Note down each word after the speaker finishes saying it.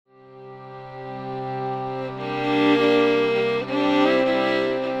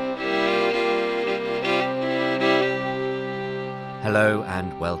Hello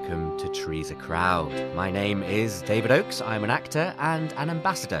and welcome to Trees A Crowd. My name is David Oakes. I'm an actor and an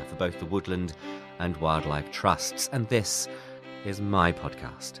ambassador for both the Woodland and Wildlife Trusts, and this is my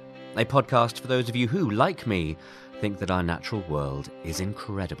podcast. A podcast for those of you who, like me, think that our natural world is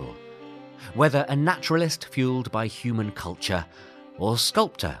incredible. Whether a naturalist fueled by human culture or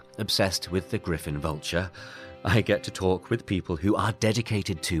sculptor obsessed with the griffin vulture, I get to talk with people who are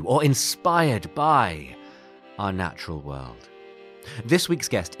dedicated to or inspired by our natural world. This week's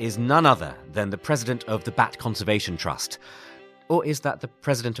guest is none other than the president of the Bat Conservation Trust. Or is that the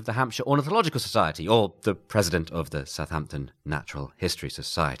president of the Hampshire Ornithological Society? Or the president of the Southampton Natural History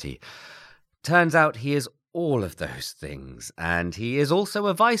Society? Turns out he is all of those things, and he is also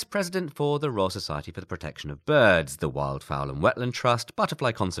a vice president for the Royal Society for the Protection of Birds, the Wildfowl and Wetland Trust,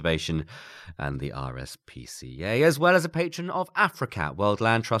 Butterfly Conservation, and the RSPCA, as well as a patron of AfriCat, World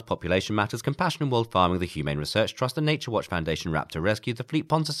Land Trust, Population Matters, Compassion and World Farming, the Humane Research Trust, the Nature Watch Foundation, Raptor Rescue, the Fleet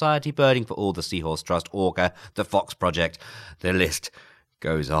Pond Society, Birding for All, the Seahorse Trust, Orca, the Fox Project. The list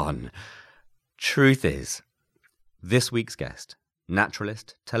goes on. Truth is, this week's guest,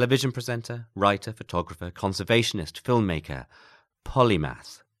 naturalist, television presenter, writer, photographer, conservationist, filmmaker,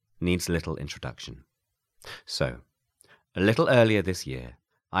 polymath, needs little introduction. So, a little earlier this year,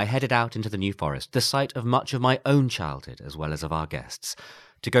 I headed out into the New Forest, the site of much of my own childhood as well as of our guests,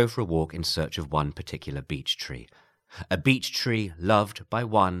 to go for a walk in search of one particular beech tree. A beech tree loved by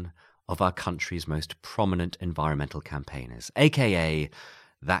one of our country's most prominent environmental campaigners, aka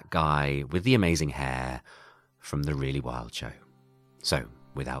that guy with the amazing hair from The Really Wild Show. So,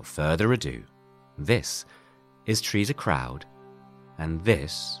 without further ado, this is Trees A Crowd, and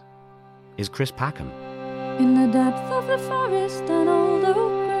this is Chris Packham. In the depth of the forest an old oak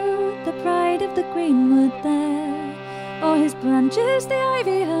grew, the pride of the greenwood there. O'er his branches the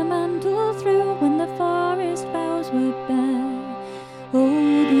ivy her mantle threw, when the forest boughs were bare.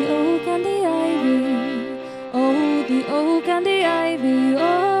 Oh, the oak and the ivy, oh, the oak and the ivy,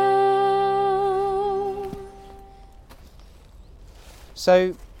 oh.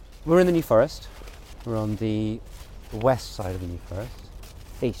 So, we're in the New Forest. We're on the west side of the New Forest.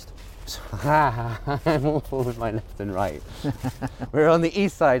 East. I'm awful with my left and right. We're on the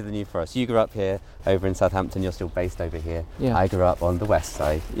east side of the New Forest. You grew up here, over in Southampton. You're still based over here. Yeah. I grew up on the west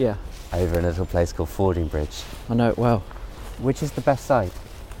side. Yeah, Over in a little place called Fordingbridge. I know it well. Which is the best side?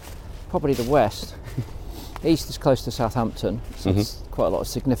 Probably the west. East is close to Southampton, so it's quite a lot of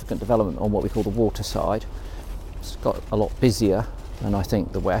significant development on what we call the water side. It's got a lot busier than I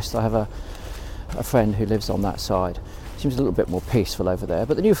think the west. I have a friend who lives on that side. Seems a little bit more peaceful over there.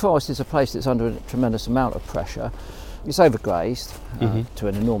 But the New Forest is a place that's under a tremendous amount of pressure. It's overgrazed to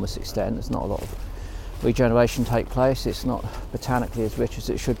an enormous extent. There's not a lot of regeneration take place. It's not botanically as rich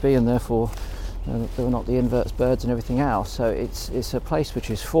as it should be, and therefore there are not the inverts, birds and everything else. So it's a place which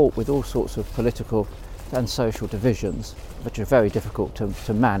is fraught with all sorts of political and social divisions, which are very difficult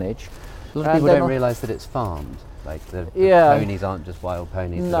to manage. A lot of people don't realise that it's farmed. Like the ponies aren't just wild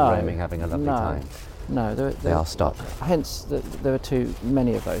ponies that are roaming having a lovely time. No, they are stock. Hence, there are too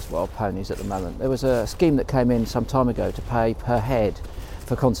many of those wild ponies at the moment. There was a scheme that came in some time ago to pay per head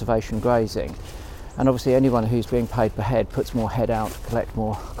for conservation grazing. And obviously anyone who's being paid per head puts more head out to collect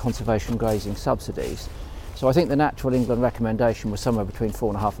more conservation grazing subsidies. So I think the Natural England recommendation was somewhere between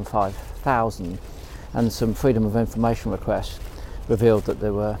 4,500 and 5,000, and some Freedom of Information requests revealed that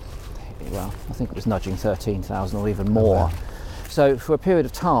there were, well, I think it was nudging 13,000 or even more. Oh, wow. So for a period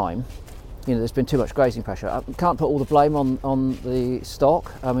of time, there's been too much grazing pressure. I can't put all the blame on the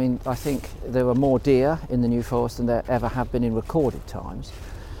stock. I mean, I think there were more deer in the New Forest than there ever have been in recorded times.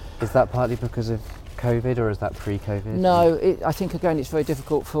 Is that partly because of COVID, or is that pre-COVID? No, I think again it's very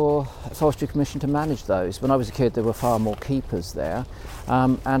difficult for a Forestry Commission to manage those. When I was a kid there were far more keepers there,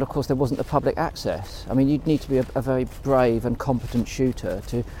 and of course there wasn't the public access. I mean, you'd need to be a very brave and competent shooter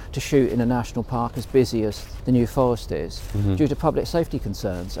to shoot in a national park as busy as the New Forest is, due to public safety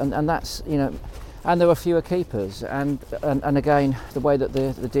concerns, and that's, and there were fewer keepers, and again the way that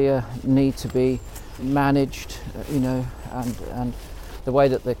the deer need to be managed, and the way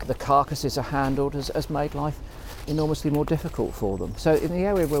that the carcasses are handled has made life enormously more difficult for them. So in the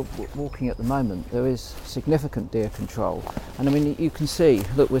area we're walking at the moment, there is significant deer control. And I mean, you can see,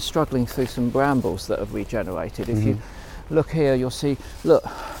 look, we're struggling through some brambles that have regenerated. If you look here, you'll see, look,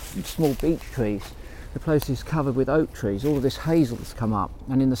 small beech trees. The place is covered with oak trees. All of this hazel has come up.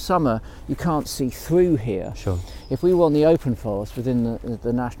 And in the summer, you can't see through here. Sure. If we were on the open forest within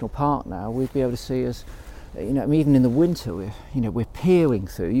the national park now, we'd be able to see as even in the winter, we're peering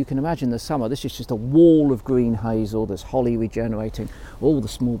through. You can imagine the summer, this is just a wall of green hazel, there's holly regenerating, all the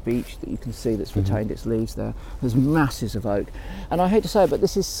small beech that you can see that's retained its leaves there, there's masses of oak. And I hate to say it, but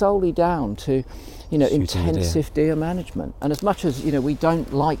this is solely down to, intensive deer management. And as much as, we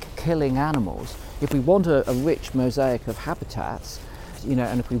don't like killing animals, if we want a rich mosaic of habitats,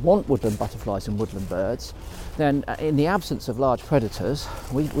 and if we want woodland butterflies and woodland birds, then in the absence of large predators,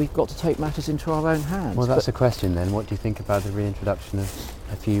 we've got to take matters into our own hands. Well, that's a question then. What do you think about the reintroduction of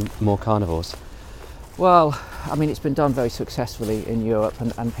a few more carnivores? Well, it's been done very successfully in Europe,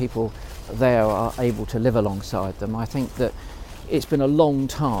 and people there are able to live alongside them. I think that it's been a long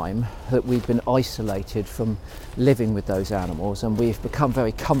time that we've been isolated from living with those animals, and we've become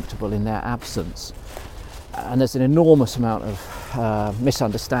very comfortable in their absence. And there's an enormous amount of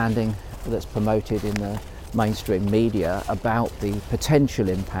misunderstanding that's promoted in the mainstream media about the potential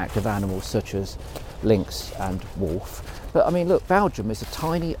impact of animals such as lynx and wolf. But look, Belgium is a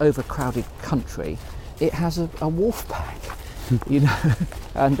tiny, overcrowded country. It has a wolf pack,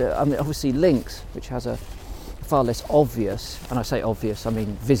 and obviously lynx, which has a far less obvious, and I say obvious, I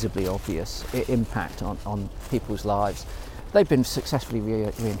mean visibly obvious, impact on people's lives. They've been successfully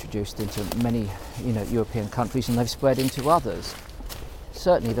reintroduced into many, European countries, and they've spread into others.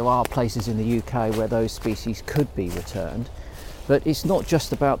 Certainly there are places in the UK where those species could be returned, but it's not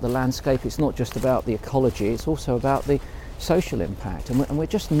just about the landscape, it's not just about the ecology, it's also about the social impact, and we're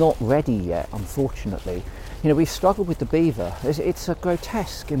just not ready yet, unfortunately. We've struggled with the beaver. It's a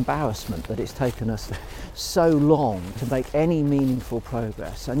grotesque embarrassment that it's taken us so long to make any meaningful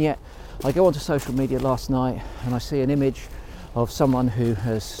progress, and yet I go onto social media last night and I see an image of someone who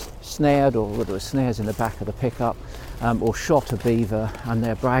has snared, or whether it was snares in the back of the pickup, or shot a beaver, and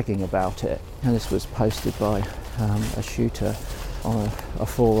they're bragging about it. And this was posted by a shooter on a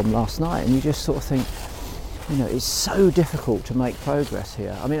forum last night, and you just sort of think, it's so difficult to make progress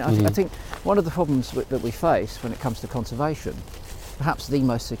here. I think one of the problems that we face when it comes to conservation, perhaps the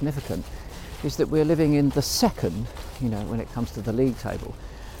most significant, is that we're living in the second, when it comes to the league table,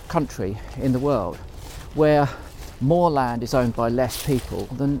 country in the world where more land is owned by less people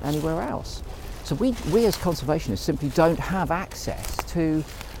than anywhere else. So we as conservationists simply don't have access to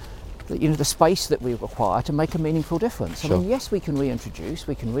the space that we require to make a meaningful difference. Sure. Yes, we can reintroduce,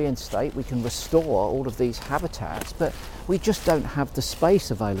 we can reinstate, we can restore all of these habitats, but we just don't have the space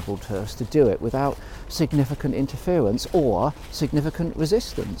available to us to do it without significant interference or significant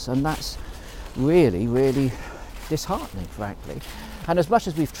resistance, and that's really, really disheartening, frankly. And as much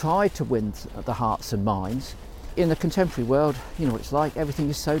as we've tried to win the hearts and minds, in the contemporary world, what it's like, everything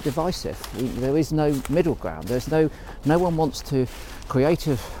is so divisive. There is no middle ground. No one wants to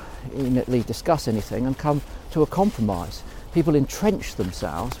creatively discuss anything and come to a compromise. People entrench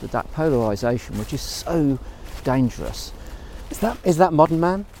themselves with that polarisation, which is so dangerous. Is that modern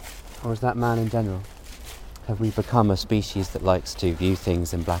man, or is that man in general? Have we become a species that likes to view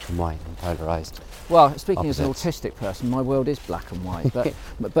things in black and white and polarised? Well, speaking opposites? As an autistic person, my world is black and white, but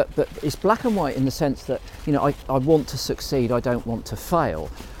it's black and white in the sense that I want to succeed, I don't want to fail.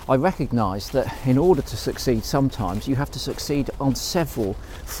 I recognise that in order to succeed, sometimes you have to succeed on several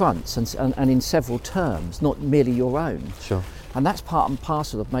fronts and in several terms, not merely your own. Sure. And that's part and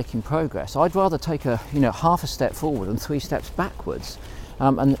parcel of making progress. I'd rather take half a step forward than 3 steps backwards.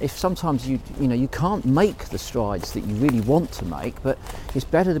 And if sometimes you can't make the strides that you really want to make, but it's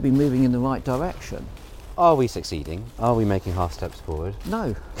better to be moving in the right direction. Are we succeeding? Are we making half steps forward?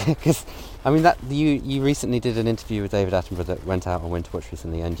 No. Because you recently did an interview with David Attenborough that went out on Winter Watch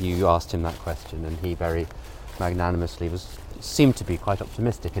recently, and you asked him that question, and he very magnanimously seemed to be quite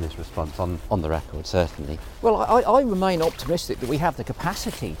optimistic in his response on the record, certainly. Well, I remain optimistic that we have the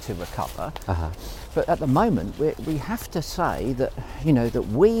capacity to recover. But at the moment, we have to say that that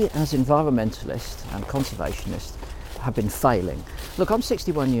we as environmentalists and conservationists have been failing. Look, I'm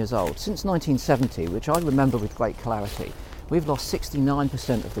 61 years old. Since 1970, which I remember with great clarity, we've lost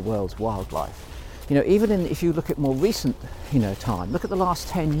 69% of the world's wildlife. Even if you look at more recent time, look at the last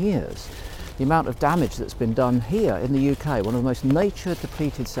 10 years. The amount of damage that's been done here in the UK, one of the most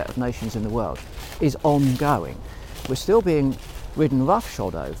nature-depleted set of nations in the world, is ongoing. We're still being ridden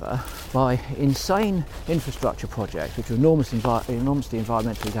roughshod over by insane infrastructure projects which are enormously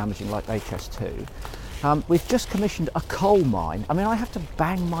environmentally damaging, like HS2. We've just commissioned a coal mine. I have to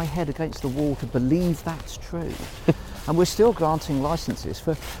bang my head against the wall to believe that's true. And we're still granting licences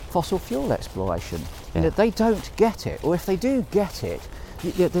for fossil fuel exploration. Yeah. They don't get it, or if they do get it,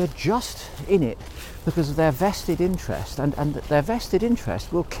 they're just in it because of their vested interest, and their vested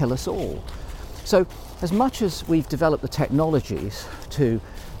interest will kill us all. So as much as we've developed the technologies to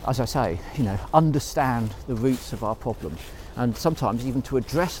as I say, understand the roots of our problems, and sometimes even to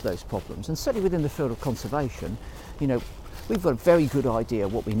address those problems. And certainly within the field of conservation, we've got a very good idea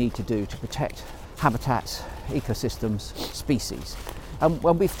what we need to do to protect habitats, ecosystems, species. And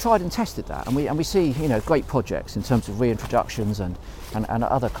we've tried and tested that, and we see great projects in terms of reintroductions and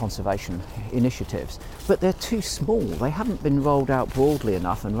other conservation initiatives, but they're too small. They haven't been rolled out broadly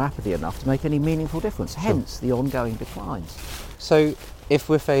enough and rapidly enough to make any meaningful difference, hence the ongoing declines. So if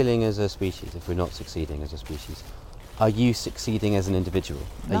we're failing as a species, if we're not succeeding as a species, are you succeeding as an individual?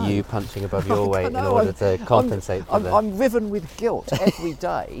 No. Are you punching above your weight in order to compensate for that? I'm riven with guilt every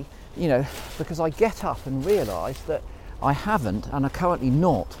day, because I get up and realise that I haven't and are currently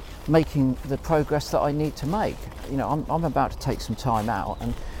not making the progress that I need to make. I'm about to take some time out,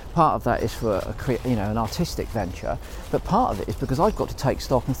 and part of that is for an artistic venture, but part of it is because I've got to take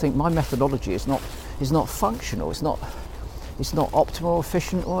stock and think my methodology is not functional. It's not optimal,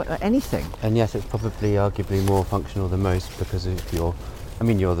 efficient, or anything. And yet it's probably arguably more functional than most, because of you're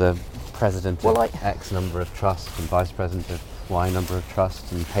the president of X number of trusts and vice president of Y number of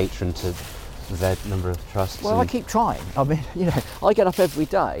trusts and patron to Z number of trusts. Well, I keep trying. I mean, I get up every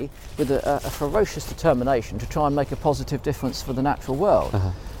day with a ferocious determination to try and make a positive difference for the natural world.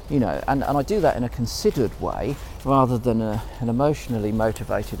 Uh-huh. And I do that in a considered way rather than an emotionally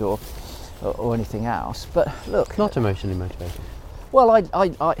motivated or anything else. But look, not emotionally motivated. Well, I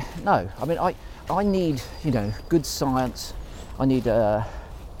need good science. I need a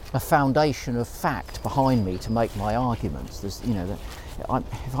foundation of fact behind me to make my arguments. There's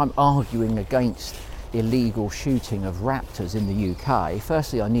if I'm arguing against illegal shooting of raptors in the UK,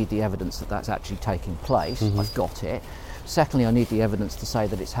 firstly I need the evidence that that's actually taking place. Mm-hmm. I've got it. Secondly, I need the evidence to say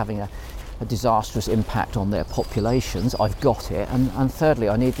that it's having a disastrous impact on their populations. I've got it. And thirdly,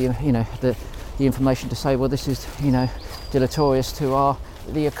 I need the information to say, well, this is deleterious to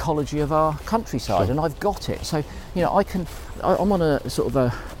the ecology of our countryside. Sure. And I've got it. So I'm on a sort of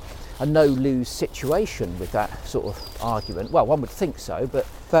a no-lose situation with that sort of argument. Well, one would think so, but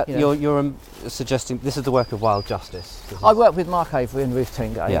you're suggesting this is the work of Wild Justice. I work with Mark Avery and Ruth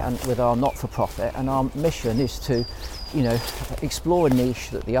Tingay, and with our not-for-profit, and our mission is to explore a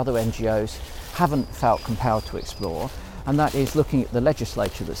niche that the other NGOs haven't felt compelled to explore, and that is looking at the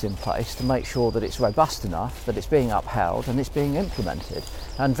legislature that's in place to make sure that it's robust enough, that it's being upheld and it's being implemented.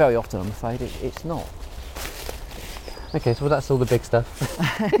 And very often, I'm afraid, it's not. Okay, so that's all the big stuff.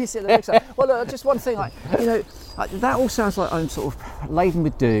 Is it the big stuff? Well, look, just one thing. That all sounds like I'm sort of laden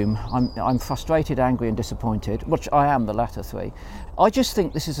with doom. I'm frustrated, angry, and disappointed, which I am, the latter three. I just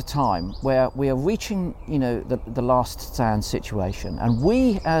think this is a time where we are reaching, the last stand situation, and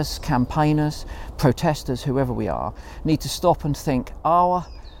we, as campaigners, protesters, whoever we are, need to stop and think: our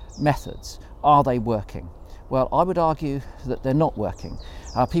methods, are they working? Well, I would argue that they're not working.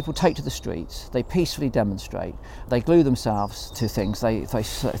 People take to the streets, they peacefully demonstrate, they glue themselves to things, they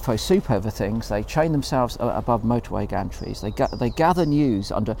throw soup over things, they chain themselves above motorway gantries, they gather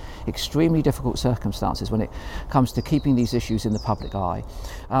news under extremely difficult circumstances when it comes to keeping these issues in the public eye.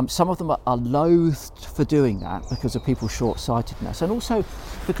 Some of them are loathed for doing that because of people's short-sightedness, and also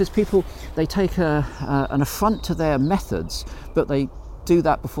because they take an affront to their methods, but they do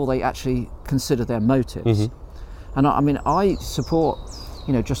that before they actually consider their motives. Mm-hmm. And I support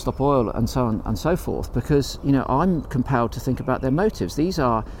Just Stop Oil and so on and so forth, because I'm compelled to think about their motives. These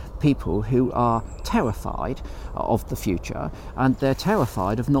are people who are terrified of the future, and they're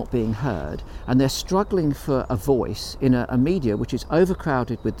terrified of not being heard, and they're struggling for a voice in a media which is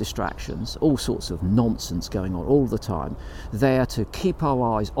overcrowded with distractions, all sorts of nonsense going on all the time, there to keep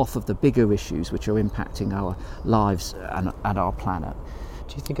our eyes off of the bigger issues which are impacting our lives and our planet.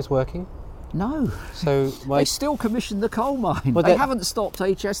 Do you think it's working? No. So they still commission the coal mine. Well, they haven't stopped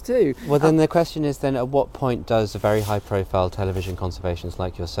HS2. Well, then the question is then, at what point does a very high-profile television conservationist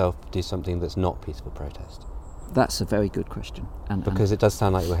like yourself do something that's not peaceful protest? That's a very good question. Because it does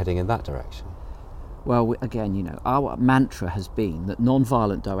sound like we're heading in that direction. Well, again, our mantra has been that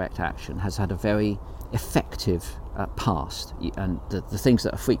non-violent direct action has had a very effective past, and the things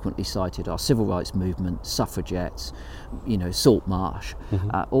that are frequently cited are civil rights movement, suffragettes, salt marsh,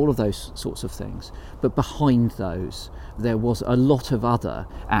 mm-hmm. All of those sorts of things. But behind those, there was a lot of other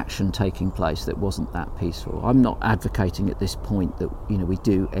action taking place that wasn't that peaceful. I'm not advocating at this point that we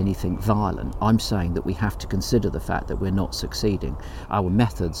do anything violent. I'm saying that we have to consider the fact that we're not succeeding. Our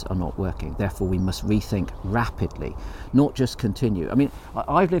methods are not working. Therefore, we must rethink rapidly, not just continue.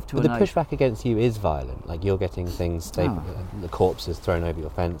 I've lived to But the pushback against you is violent. Like, you're getting things, the corpses thrown over your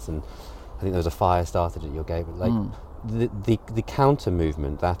fence, and I think there was a fire started at your gate. the counter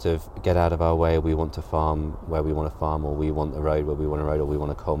movement, that of get out of our way, we want to farm where we want to farm, or we want a road where we want a road, or we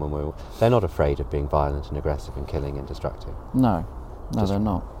want a coal mine where they're not afraid of being violent and aggressive and killing and destructive. No, they're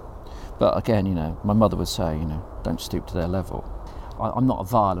not. But again, you know, my mother would say, you know, don't stoop to their level. I'm not a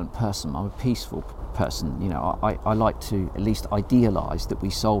violent person, I'm a peaceful person. You know, I like to at least idealise that we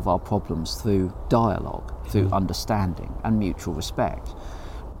solve our problems through dialogue, through understanding and mutual respect.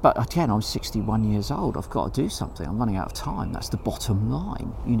 But again, I'm 61 years old, I've got to do something, I'm running out of time, that's the bottom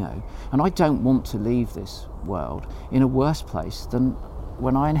line, you know. And I don't want to leave this world in a worse place than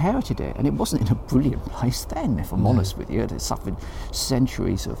when I inherited it. And it wasn't in a brilliant place then, if I'm honest with you. It had suffered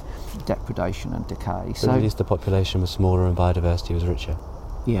centuries of depredation and decay. But at least the population was smaller and biodiversity was richer.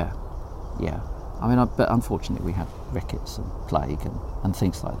 Yeah. I mean, but unfortunately we had rickets and plague and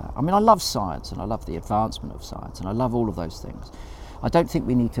things like that. I mean, I love science and I love the advancement of science and I love all of those things. I don't think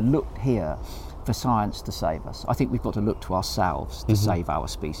we need to look here for science to save us. I think we've got to look to ourselves to save our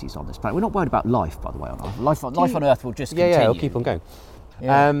species on this planet. We're not worried about life, by the way, on Earth. Life on Earth will just continue. Yeah, it'll keep on going.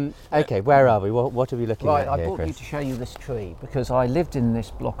 Yeah. Okay, where are we? What are we looking at here, I brought Chris? you to show you this tree because I lived in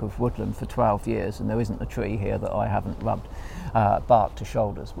this block of woodland for 12 years and there isn't a tree here that I haven't rubbed bark to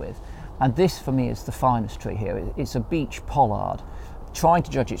shoulders with. And this, for me, is the finest tree here. It's a beech pollard. Trying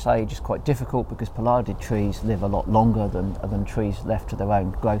to judge its age is quite difficult because pollarded trees live a lot longer than trees left to their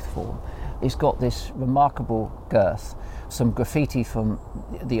own growth form. It's got this remarkable girth, some graffiti from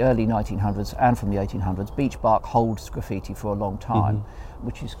the early 1900s and from the 1800s. Beech bark holds graffiti for a long time,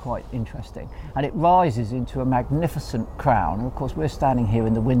 which is quite interesting. And it rises into a magnificent crown. And of course, we're standing here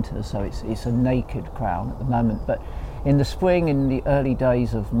in the winter, so it's a naked crown at the moment. But in the spring, in the early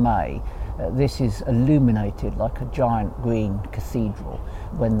days of May, this is illuminated like a giant green cathedral.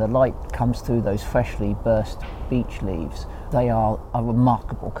 When the light comes through those freshly burst beech leaves, they are a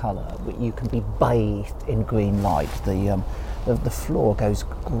remarkable colour. You can be bathed in green light. The floor goes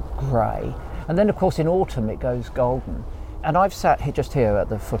grey. And then, of course, in autumn it goes golden. And I've sat here, just here at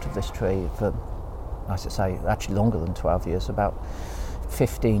the foot of this tree for, I should say, actually longer than 12 years, about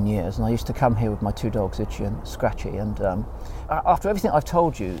 15 years. And I used to come here with my two dogs, Itchy and Scratchy. And after everything I've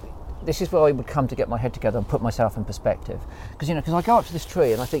told you, this is where I would come to get my head together and put myself in perspective. Because I go up to this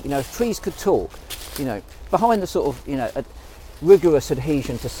tree and I think, if trees could talk, behind the sort of, a rigorous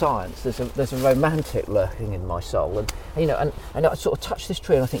adhesion to science, there's a romantic lurking in my soul. And I sort of touch this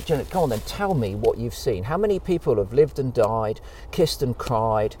tree and I think, Janet, go on then, tell me what you've seen. How many people have lived and died, kissed and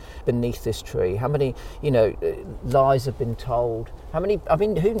cried beneath this tree? How many, lies have been told? How many,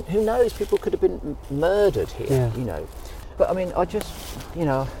 who knows, people could have been murdered here, But I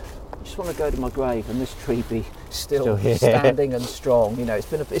just want to go to my grave and this tree be still here, standing and strong.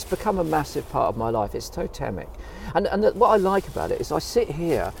 It's become a massive part of my life. It's totemic, and what I like about it is I sit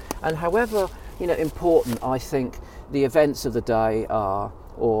here, and however important I think the events of the day are,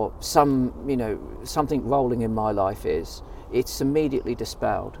 or something rolling in my life is, it's immediately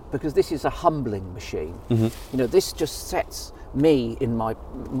dispelled because this is a humbling machine. This just sets me in my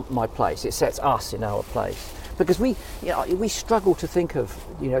place. It sets us in our place. Because we struggle to think of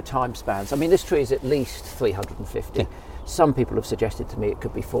time spans. This tree is at least 350. Yeah. Some people have suggested to me it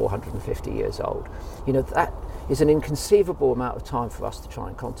could be 450 years old. That is an inconceivable amount of time for us to try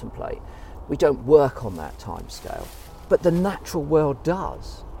and contemplate. We don't work on that time scale, but the natural world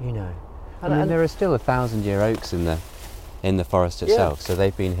does. And there are still 1,000-year oaks in the forest itself, so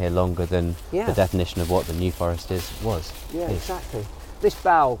they've been here longer than the definition of what the New Forest was. Yeah, exactly. This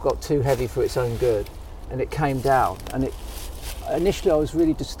bough got too heavy for its own good. And it came down, and initially I was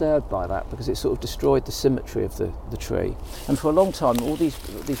really disturbed by that because it sort of destroyed the symmetry of the tree. And for a long time, all these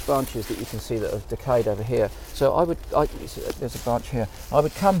branches that you can see that have decayed over here. So there's a branch here. I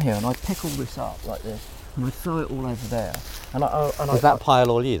would come here and I'd pick all this up like this, and I'd throw it all over there. Was that pile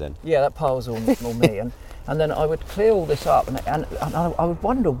all you then? Yeah, that pile was all me. And then I would clear all this up, and I would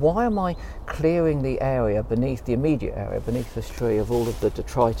wonder, why am I clearing the area beneath, the immediate area beneath this tree, of all of the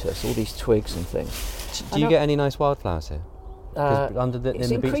detritus, all these twigs and things. Do you get any nice wildflowers here?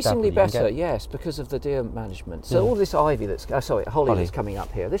 It's increasingly better, yes, because of the deer management. So all this ivy holly that's coming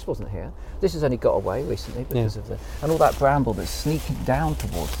up here, this wasn't here. This has only got away recently because of and all that bramble that's sneaking down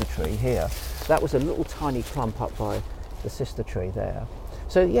towards the tree here. That was a little tiny clump up by the sister tree there.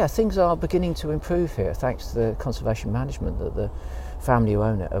 So things are beginning to improve here thanks to the conservation management that the family who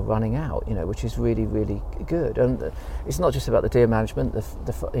own it are running out, which is really, really good. And it's not just about the deer management.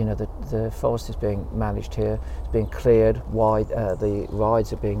 The forest is being managed here. It's being cleared wide. The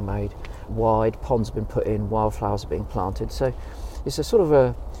rides are being made wide. Ponds have been put in. Wildflowers are being planted. So, it's a sort of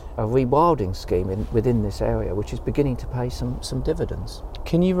a rewilding scheme within this area, which is beginning to pay some dividends.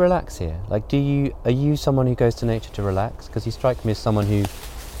 Can you relax here? Like, are you someone who goes to nature to relax? Because you strike me as someone who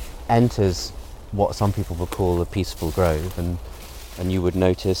enters what some people would call a peaceful grove, and you would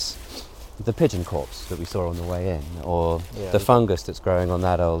notice the pigeon corpse that we saw on the way in, or the fungus that's growing on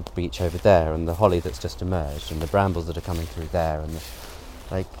that old beach over there, and the holly that's just emerged, and the brambles that are coming through there,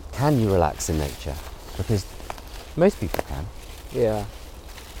 and can you relax in nature? Because most people can. Yeah,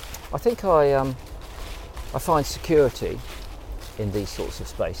 I think I find security in these sorts of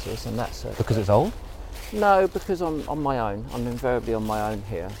spaces, and that's because it's old. No, because I'm on my own. I'm invariably on my own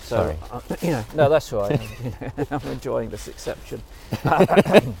here. So, sorry. No, that's right. I'm enjoying this exception.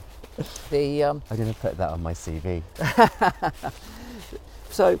 I'm going to put that on my CV.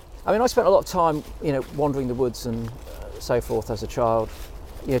 So, I mean, I spent a lot of time, wandering the woods and so forth as a child,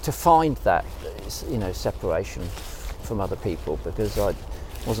 to find that, separation from other people, because I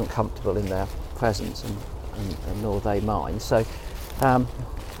wasn't comfortable in their presence and nor they mine. So,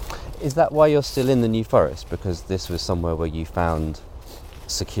 is that why you're still in the New Forest? Because this was somewhere where you found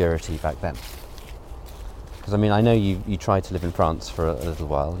security back then? Because, I mean, I know you tried to live in France for a little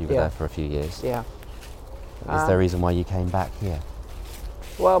while. You were there for a few years. Yeah. Is there a reason why you came back here?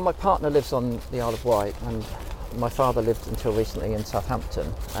 Well, my partner lives on the Isle of Wight, and my father lived until recently in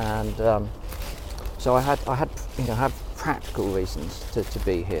Southampton, and so I had practical reasons to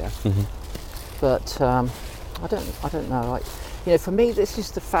be here. Mm-hmm. But I don't know. For me, this is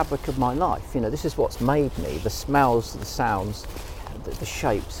the fabric of my life. This is what's made me. The smells, the sounds, the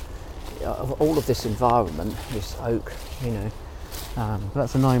shapes of all of this environment, this oak.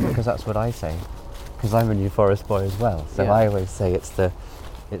 That's annoying because that's what I say. Because I'm a New Forest boy as well. So I always say it's the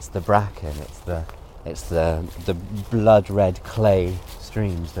bracken, it's the blood red clay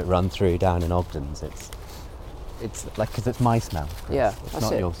streams that run through down in Ogdens. It's like, because it's my smell. Chris. Yeah, it's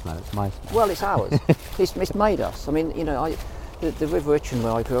not your smell. It's my smell. Well, it's ours. it's made us. I mean, the River Itchen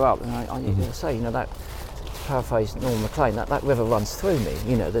where I grew up, and I say, that, to paraphrase Norman MacLean, that river runs through me.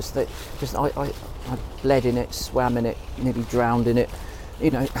 I bled in it, swam in it, nearly drowned in it,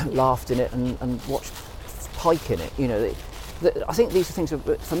 laughed in it, and watched pike in it. I think these things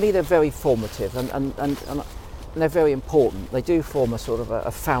for me, they're very formative and they're very important. They do form a sort of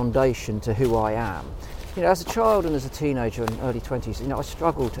a foundation to who I am. As a child and as a teenager and early 20s, I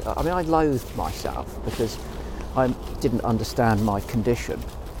struggled. I loathed myself because I didn't understand my condition,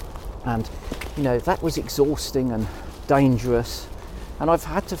 and that was exhausting and dangerous. And I've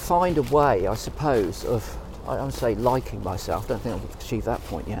had to find a way, I suppose, of I would say liking myself. I don't think I've achieved that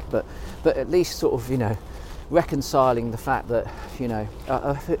point yet, but at least sort of reconciling the fact that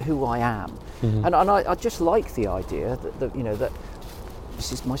who I am, mm-hmm. and I just like the idea that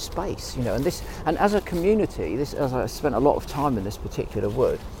this is my space, and as a community, as I spent a lot of time in this particular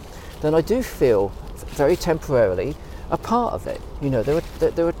wood, then I do feel very temporarily a part of it.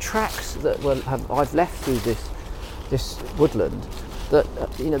 There are tracks that I've left through this woodland that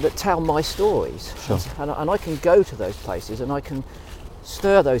that tell my stories, sure. and I can go to those places and I can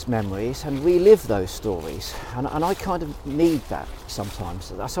stir those memories and relive those stories, and I kind of need that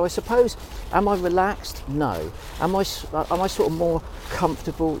sometimes. So I suppose, am I relaxed? No. Am I sort of more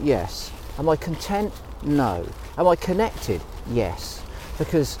comfortable? Yes. Am I content? No. Am I connected? Yes,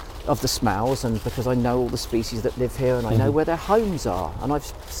 because of the smells and because I know all the species that live here, and I know where their homes are, and I've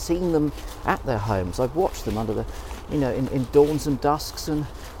seen them at their homes. I've watched them under the in dawns and dusks and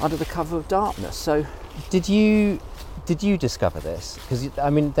under the cover of darkness. So did you discover this? Because I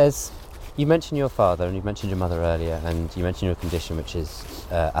mean, you mentioned your father and you mentioned your mother earlier, and you mentioned your condition, which is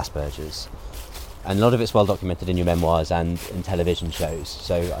Asperger's, and a lot of it's well documented in your memoirs and in television shows,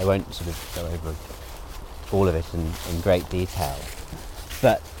 so I won't sort of go over all of it in great detail.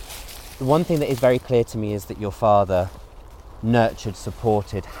 But the one thing that is very clear to me is that your father nurtured,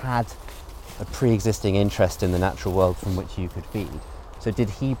 supported, had a pre-existing interest in the natural world from which you could feed. So did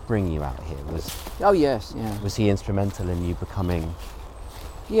he bring you out here? Oh yes, yeah. Was he instrumental in you becoming?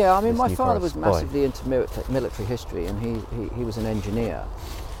 Yeah, I mean, my father was massively into military history, and he was an engineer,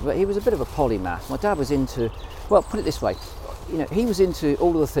 but he was a bit of a polymath. My dad was into, well, put it this way, he was into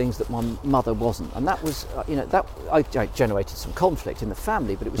all of the things that my mother wasn't, and that was, that I generated some conflict in the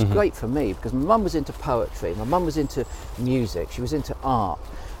family, but it was great for me because my mum was into poetry, my mum was into music, she was into art,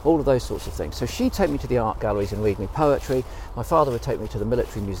 all of those sorts of things. So she'd take me to the art galleries and read me poetry. My father would take me to the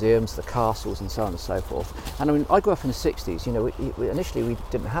military museums, the castles, and so on and so forth. And I mean, I grew up in the 60s. Initially we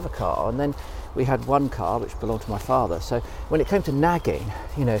didn't have a car, and then we had one car which belonged to my father. So when it came to nagging,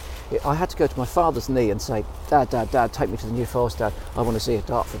 I had to go to my father's knee and say, Dad, take me to the New Forest, Dad. I want to see a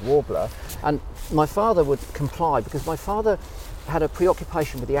Dartford warbler. And my father would comply because my father had a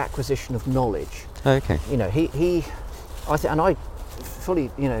preoccupation with the acquisition of knowledge. Okay. You know, and I fully,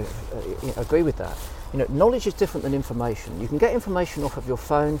 agree with that. You know, knowledge is different than information. You can get information off of your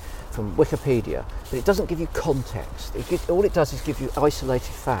phone from Wikipedia, but it doesn't give you context. All it does is give you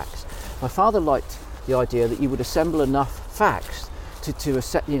isolated facts. My father liked the idea that you would assemble enough facts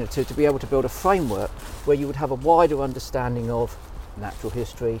to be able to build a framework where you would have a wider understanding of natural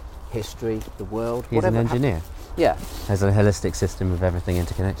history, the world. He's an engineer. Yeah. Has a holistic system of everything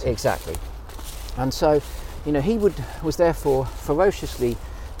interconnected. Exactly. And so, you know, he was therefore ferociously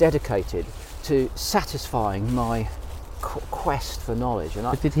dedicated to satisfying my quest for knowledge. And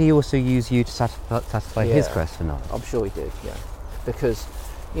but did he also use you to satisfy his quest for knowledge? I'm sure he did, yeah. Because,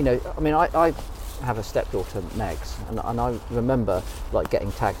 you know, I mean, I have a stepdaughter, Megs, and I remember like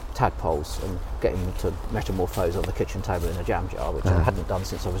getting tadpoles and getting them to metamorphose on the kitchen table in a jam jar, which I hadn't done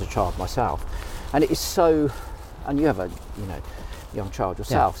since I was a child myself. And it is so, and you have a, young child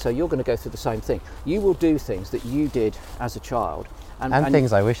yourself, so you're going to go through the same thing. You will do things that you did as a child. And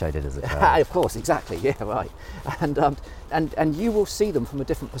things I wish I did as a child. Of course, exactly, yeah, right. And you will see them from a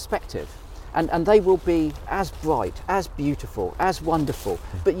different perspective. And they will be as bright, as beautiful, as wonderful,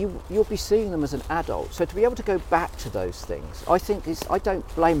 but you'll be seeing them as an adult. So to be able to go back to those things, I think I don't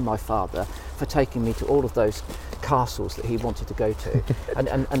blame my father for taking me to all of those castles that he wanted to go to,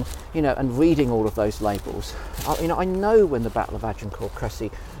 and reading all of those labels. I know when the Battle of Agincourt,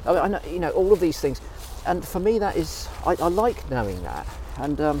 Cressy, I know, all of these things. And for me, that is, I like knowing that.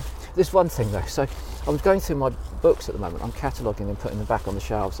 And there's one thing though, so I was going through my books at the moment. I'm cataloguing and putting them back on the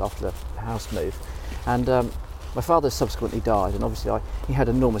shelves after the house move. And my father subsequently died, and obviously he had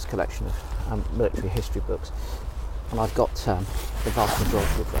an enormous collection of military history books. And I've got the vast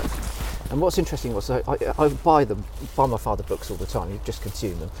majority of those. And what's interesting was I would buy my father books all the time. He'd just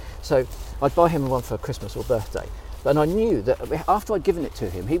consume them. So I'd buy him one for Christmas or birthday. And I knew that after I'd given it to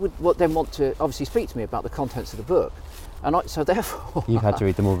him, he would then want to obviously speak to me about the contents of the book. And so therefore... You had to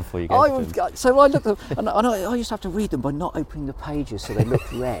read them all before you gave them to him. So I looked at them, and I used to have to read them by not opening the pages so they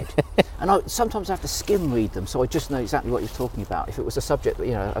looked red. And sometimes I have to skim read them so I just know exactly what he was talking about, if it was a subject,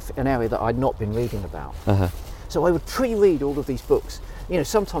 an area that I'd not been reading about. Uh-huh. So I would pre-read all of these books,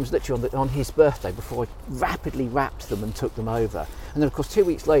 sometimes literally on his birthday, before I rapidly wrapped them and took them over. And then of course 2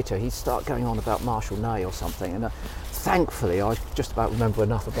 weeks later he'd start going on about Marshall Ney or something, and thankfully I just about remember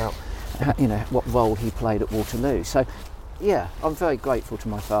enough about what role he played at Waterloo. So yeah, I'm very grateful to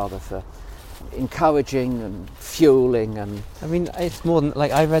my father for encouraging and fueling. And I mean, it's more than,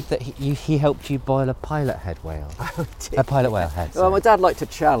 like, I read that he helped you boil a pilot head whale. Oh, a pilot whale head. Well, my dad liked to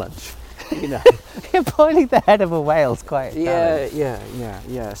challenge. Boiling the head of a whale is quite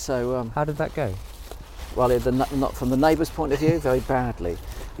yeah. So how did that go? Well, not from the neighbours' point of view, very badly.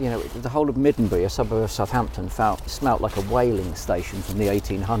 The whole of Middenbury, a suburb of Southampton, smelt like a whaling station from the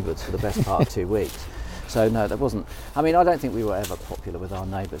 1800s for the best part of 2 weeks. So no, that wasn't. I mean, I don't think we were ever popular with our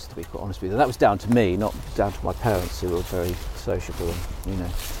neighbours, to be quite honest with you. That was down to me, not down to my parents, who were very sociable and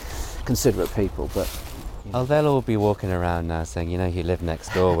considerate people. But oh, they'll all be walking around now saying, he lived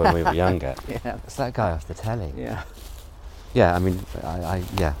next door when we were younger. Yeah, it's that guy off the telly. Yeah. I mean,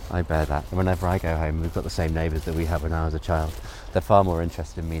 I bear that. Whenever I go home, we've got the same neighbours that we had when I was a child. They're far more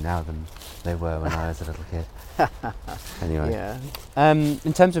interested in me now than they were when I was a little kid. Anyway. Yeah.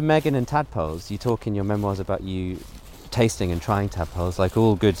 In terms of Megan and tadpoles, you talk in your memoirs about you tasting and trying tadpoles, like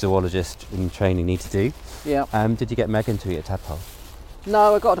all good zoologists in training need to do. Yeah. Did you get Megan to eat a tadpole?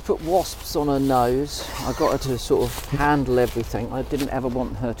 No, I got her to put wasps on her nose. I got her to sort of handle everything. I didn't ever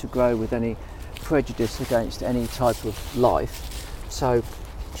want her to grow with any prejudice against any type of life. So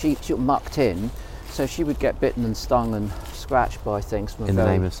she mucked in. So she would get bitten and stung and scratched by things. In the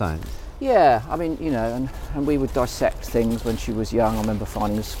name of science? Yeah, I mean, and we would dissect things when she was young. I remember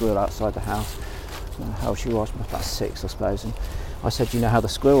finding a squirrel outside the house. How old she was, about 6, I suppose. And I said, how the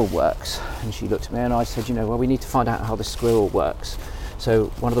squirrel works? And she looked at me and I said, well, we need to find out how the squirrel works. So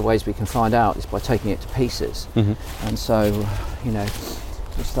one of the ways we can find out is by taking it to pieces. Mm-hmm. And so,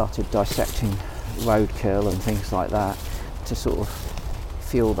 we started dissecting roadkill and things like that to sort of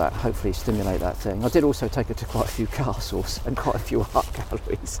fuel that, hopefully stimulate that thing. I did also take her to quite a few castles and quite a few art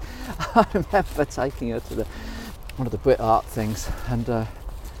galleries. I remember taking her to one of the Brit Art things, and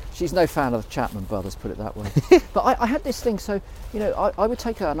she's no fan of the Chapman Brothers, put it that way. But I had this thing, so I would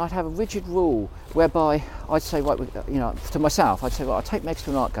take her and I'd have a rigid rule whereby I'd say, right, to myself, I'd say, right, I'll take Megs to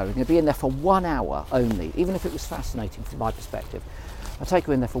an art gallery. I'm going to be in there for 1 hour only, even if it was fascinating from my perspective. I'd take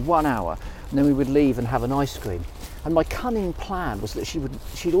her in there for 1 hour, and then we would leave and have an ice cream. And my cunning plan was that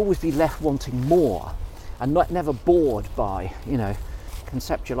she'd always be left wanting more, and never bored by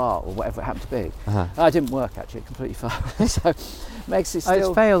conceptual art or whatever it happened to be. Uh-huh. It didn't work actually, it completely failed. So makes it still...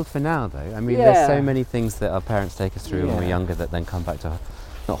 it's failed for now though. I mean, there's so many things that our parents take us through when we're younger that then come back to,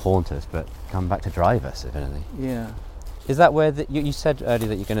 not haunt us, but come back to drive us, if anything. Yeah. Is that where you said earlier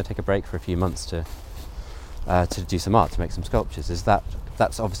that you're going to take a break for a few months to do some art, to make some sculptures?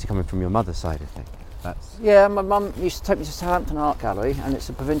 That's obviously coming from your mother's side, I think. Yeah, my mum used to take me to Southampton Art Gallery, and it's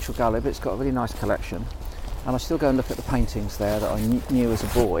a provincial gallery, but it's got a really nice collection. And I still go and look at the paintings there that I knew as a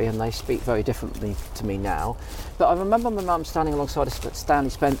boy, and they speak very differently to me now. But I remember my mum standing alongside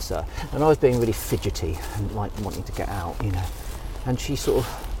Stanley Spencer, and I was being really fidgety and like wanting to get out, you know. And she sort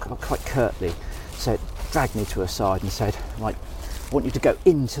of quite curtly dragged me to her side and said, like, I want you to go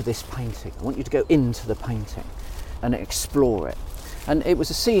into this painting. I want you to go into the painting and explore it. And it was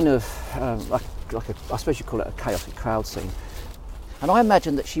a scene of, I suppose you'd call it a chaotic crowd scene. And I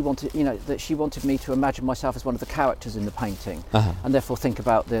imagined that she wanted me to imagine myself as one of the characters in the painting, and therefore think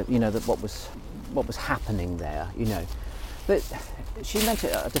about what was happening there, you know. But she meant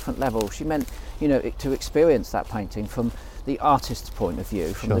it at a different level. She meant, to experience that painting from the artist's point of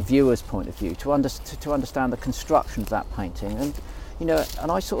view, from the viewer's point of view, to understand the construction of that painting, and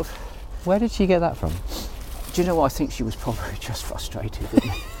and I sort of. Where did she get that from? Do you know what? I think she was probably just frustrated with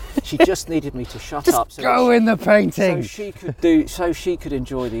me. She just needed me to shut up. So go in the painting. So she could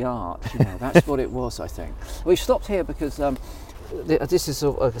enjoy the art. That's what it was. I think we stopped here because this is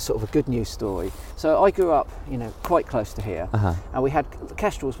sort of a good news story. So I grew up, quite close to here, and we had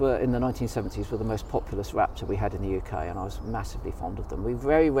Kestrels were in the 1970s were the most populous raptor we had in the UK, and I was massively fond of them. We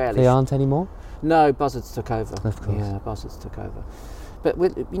very rarely. They aren't anymore? No, buzzards took over. Of course. Yeah, buzzards took over. But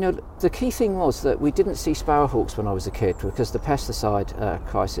the key thing was that we didn't see sparrowhawks when I was a kid because the pesticide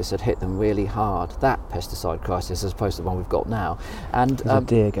crisis had hit them really hard. That pesticide crisis, as opposed to the one we've got now. And there's a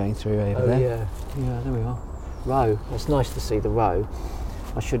deer going through over there. Yeah, there we are. Roe. It's nice to see the roe.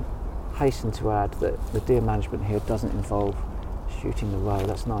 I should hasten to add that the deer management here doesn't involve shooting the roe.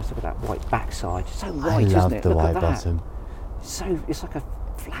 That's nice. Look at that white backside. It's so white, isn't it? I love the white Look at bottom. It's like a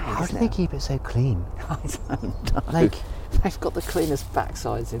flag. How do they keep it so clean? I don't know. They've got the cleanest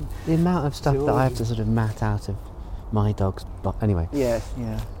backsides in. The amount of stuff that I have to sort of mat out of my dog's. Anyway. Yeah.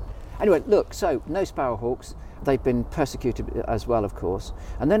 Anyway, look. So no sparrowhawks. They've been persecuted as well, of course.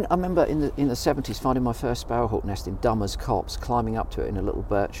 And then I remember in the 70s finding my first sparrowhawk nest in Dummer's Copse, climbing up to it in a little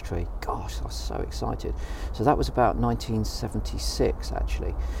birch tree. Gosh, I was so excited. So that was about 1976,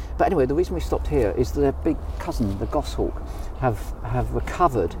 actually. But anyway, the reason we stopped here is that their big cousin, the goshawk, have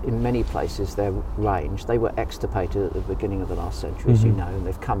recovered in many places their range. They were extirpated at the beginning of the last century, as you know, and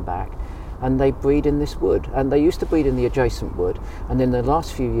they've come back. And they breed in this wood, and they used to breed in the adjacent wood, and in the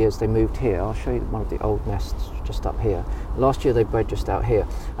last few years they moved here. I'll show you one of the old nests just up here. Last year they bred just out here,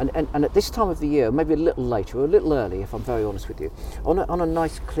 and at this time of the year, maybe a little later or a little early, if I'm very honest with you, on a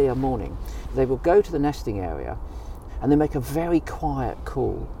nice clear morning, they will go to the nesting area, and they make a very quiet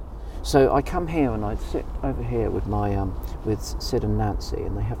call. So I come here and I sit over here with my with Sid and Nancy,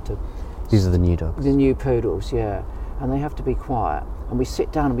 and they have to. These are the new dogs. The new poodles, yeah. And they have to be quiet, and we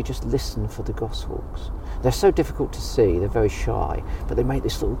sit down and we just listen for the goshawks. They're so difficult to see, they're very shy, but they make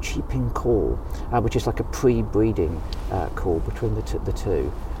this little cheeping call, which is like a pre-breeding call between the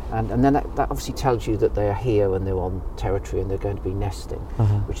two. And then that obviously tells you that they are here and they're on territory and they're going to be nesting,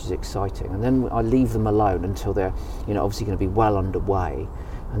 which is exciting. And then I leave them alone until they're obviously going to be well underway,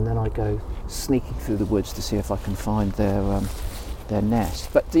 and then I go sneaking through the woods to see if I can find their nest.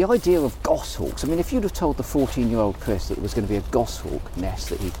 But the idea of goshawks, I mean, if you'd have told the 14-year-old Chris that there was going to be a goshawk nest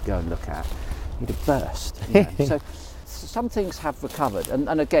that he could go and look at, he'd have burst. So some things have recovered,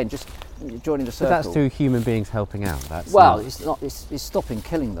 and again, just joining the circle. But that's through human beings helping out. It's stopping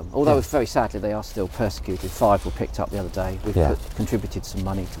killing them. Although very sadly they are still persecuted. 5 were picked up the other day. We've contributed some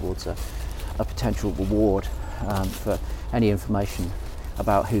money towards a potential reward for any information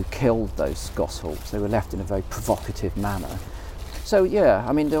about who killed those goshawks. They were left in a very provocative manner. So yeah,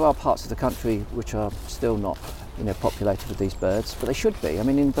 I mean, there are parts of the country which are still not, populated with these birds, but they should be. I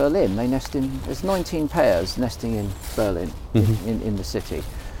mean, in Berlin, there's 19 pairs nesting in Berlin, in the city,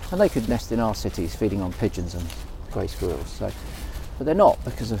 and they could nest in our cities, feeding on pigeons and grey squirrels. So, but they're not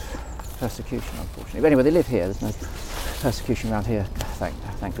because of persecution, unfortunately. But anyway, they live here. There's no persecution around here,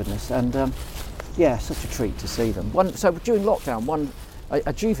 thank goodness. And such a treat to see them. So during lockdown,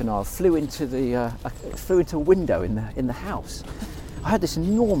 a juvenile flew into a window in the house. I heard this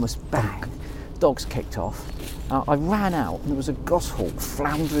enormous bang. Dogs kicked off. I ran out and there was a goshawk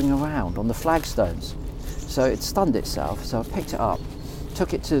floundering around on the flagstones. So it stunned itself. So I picked it up,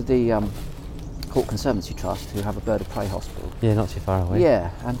 took it to the Hawk Conservancy Trust, who have a bird of prey hospital. Yeah, not too far away.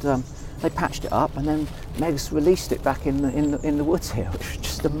 Yeah, and they patched it up, and then Meg's released it back in the woods here, which was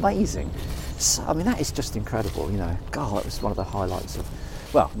just amazing. So, I mean, that is just incredible, you know. God, that was one of the highlights of,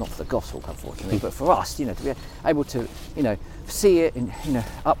 well, not for the goshawk, unfortunately, but for us, you know, to be able to, you know, see it in, you know,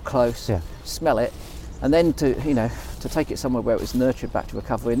 up close, smell it, and then to, you know, to take it somewhere where it was nurtured back to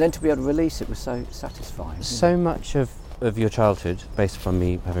recovery, and then to be able to release it was so satisfying. So much of your childhood, based upon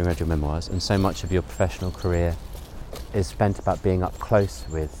me having read your memoirs, and so much of your professional career is spent about being up close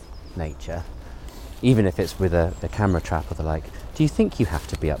with nature, even if it's with a camera trap or the like. Do you think you have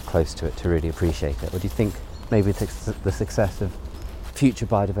to be up close to it to really appreciate it, or do you think maybe the success of future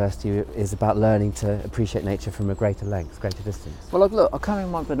biodiversity is about learning to appreciate nature from a greater length, greater distance? Well, look, I'm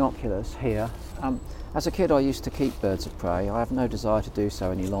carrying my binoculars here. As a kid, I used to keep birds of prey. I have no desire to do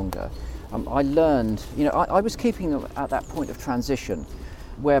so any longer. I learned, you know, I was keeping them at that point of transition,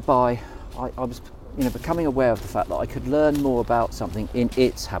 whereby I was, you know, becoming aware of the fact that I could learn more about something in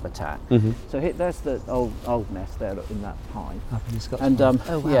its habitat. So there's the old nest there in that pine. Up in the Scots and pine.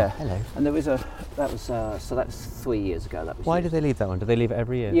 Oh wow! Yeah, hello. And there was so that's 3 years ago. That was. Why did they leave that one? Do they leave it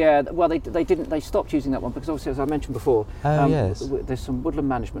every year? Yeah, well they didn't. They stopped using that one because obviously, as I mentioned before, yes, there's some woodland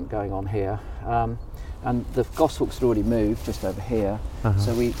management going on here, and the goshawks had already moved just over here.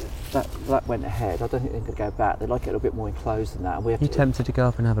 So that went ahead. I don't think they could go back. They'd like it a little bit more enclosed than that. And we have you tempted to go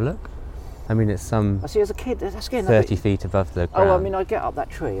up and have a look? I mean, it's I see, as a kid, that's again 30 feet above the ground. Oh, I mean, I'd get up that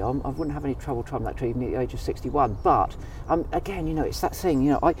tree. I wouldn't have any trouble climbing that tree even at the age of 61. But again, you know, it's that thing.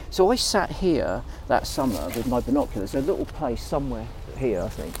 You know, I sat here that summer with my binoculars. There's a little place somewhere here, I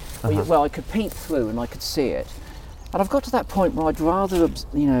think, where I could peek through and I could see it. And I've got to that point where I'd rather,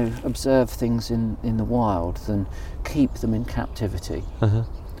 you know, observe things in the wild than keep them in captivity.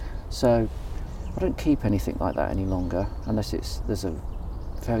 So I don't keep anything like that any longer, unless there's a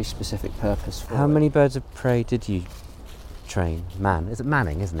very specific purpose for it. How many birds of prey did you train? Is it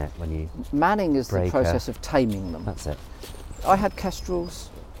manning, isn't it? When you manning is the process of taming them. That's it. I had kestrels.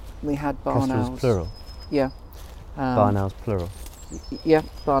 We had barn owls. Kestrels plural. Yeah. Barn owls plural. Yeah,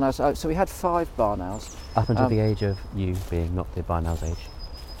 barn owls. So we had 5 barn owls. Up until the age of you being not the barn owl's age.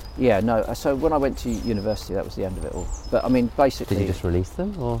 Yeah, no. So when I went to university, that was the end of it all. But I mean, basically. Did you just release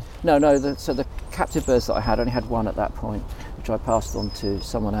them, or? No. So the captive birds that I had, only had one at that point, which I passed on to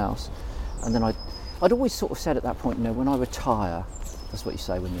someone else. And then I'd always sort of said at that point, you know, when I retire, that's what you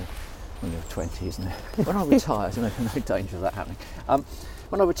say when you're 20, isn't it? When I retire, there's no danger of that happening.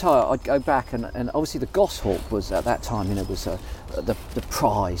 When I retire, I'd go back and obviously the goshawk was at that time, you know, was the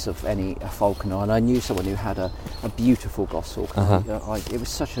prize of any falconer, and I knew someone who had a beautiful goshawk. It was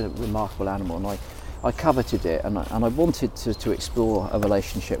such a remarkable animal, and I coveted it, and I wanted to explore a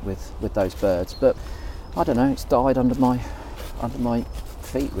relationship with those birds, but I don't know, it's died under my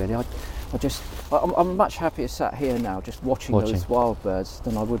feet really. I'm much happier sat here now, just watching those wild birds,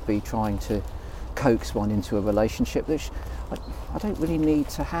 than I would be trying to coax one into a relationship, which I don't really need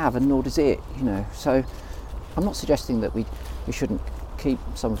to have, and nor does it, you know. So I'm not suggesting that we shouldn't keep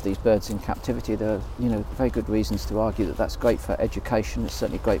some of these birds in captivity. There are, you know, very good reasons to argue that that's great for education. It's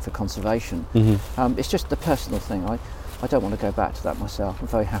certainly great for conservation. It's just the personal thing. I don't want to go back to that myself. I'm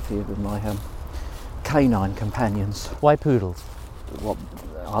very happy with my canine companions. Why poodles? What,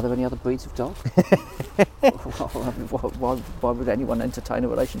 are there any other breeds of dog? Why would anyone entertain a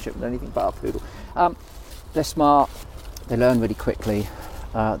relationship with anything but a poodle? They're smart, they learn really quickly,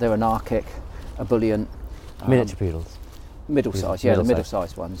 they're anarchic, ebullient. Miniature poodles? Middle size, yeah, the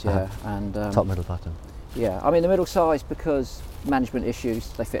middle-sized ones, yeah. And top, middle, bottom. Yeah, I mean the middle size because management issues,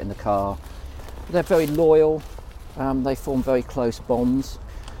 they fit in the car. They're very loyal, they form very close bonds.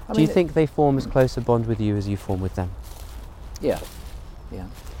 Do you think they form as close a bond with you as you form with them? Yeah.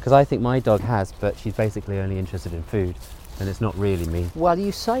 Because I think my dog has, but she's basically only interested in food, and it's not really me. Well,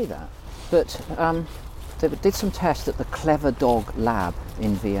 you say that, but they did some tests at the Clever Dog Lab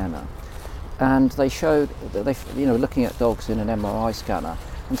in Vienna, and they showed that looking at dogs in an MRI scanner,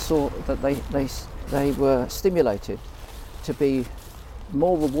 and saw that they were stimulated to be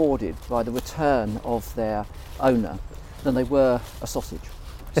more rewarded by the return of their owner than they were a sausage.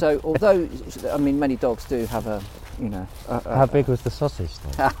 So although, I mean, many dogs do have how big was the sausage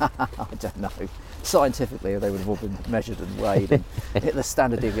then? I don't know. Scientifically, they would have all been measured and weighed, and the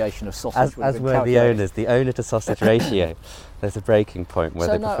standard deviation of sausage as were the owners. The owner to sausage ratio. There's a breaking point where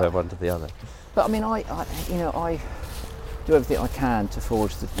they prefer one to the other. But I mean, I do everything I can to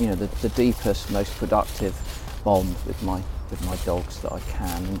forge the deepest, most productive bond with my dogs that I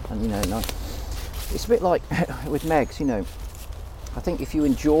can, and it's a bit like with Megs. I think if you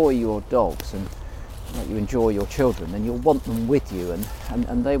enjoy your dogs and you enjoy your children, then you'll want them with you,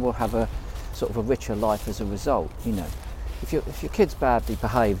 and they will have a sort of a richer life as a result. if your kid's badly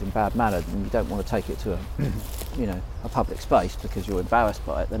behaved and bad mannered and you don't want to take it to a public space because you're embarrassed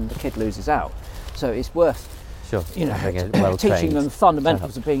by it, then the kid loses out. So it's worth teaching them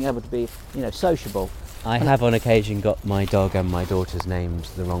fundamentals of being able to be sociable. I have on occasion got my dog and my daughter's names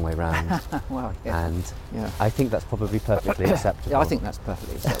the wrong way round. Well, yeah. And I think that's probably perfectly acceptable. Yeah, I think that's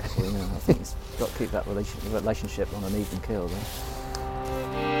perfectly acceptable. I think it's got to keep that relationship on an even keel then.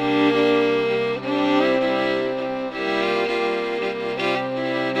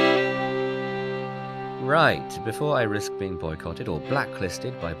 Right, before I risk being boycotted or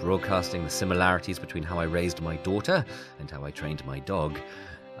blacklisted by broadcasting the similarities between how I raised my daughter and how I trained my dog,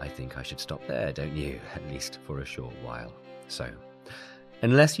 I think I should stop there, don't you? At least for a short while. So,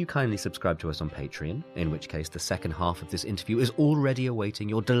 unless you kindly subscribe to us on Patreon, in which case the second half of this interview is already awaiting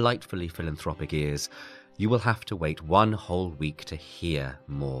your delightfully philanthropic ears, you will have to wait one whole week to hear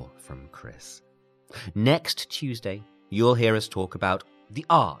more from Chris. Next Tuesday, you'll hear us talk about the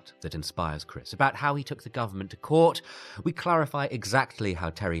art that inspires Chris, about how he took the government to court. We clarify exactly how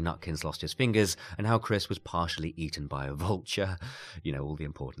Terry Nutkins lost his fingers and how Chris was partially eaten by a vulture. All the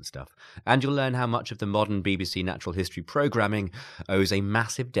important stuff. And you'll learn how much of the modern BBC Natural History programming owes a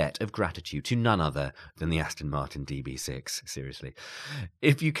massive debt of gratitude to none other than the Aston Martin DB6. Seriously.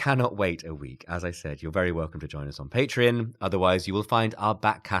 If you cannot wait a week, as I said, you're very welcome to join us on Patreon. Otherwise, you will find our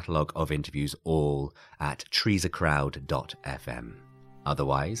back catalogue of interviews all at treesacrowd.fm.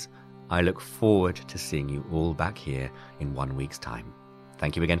 Otherwise, I look forward to seeing you all back here in 1 week's time.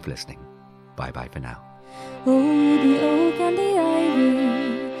 Thank you again for listening. Bye-bye for now. Oh, the oak and the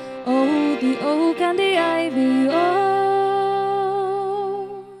ivy. Oh, the oak and the ivy.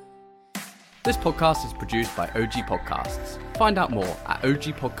 Oh. This podcast is produced by OG Podcasts. Find out more at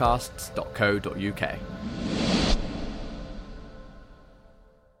ogpodcasts.co.uk.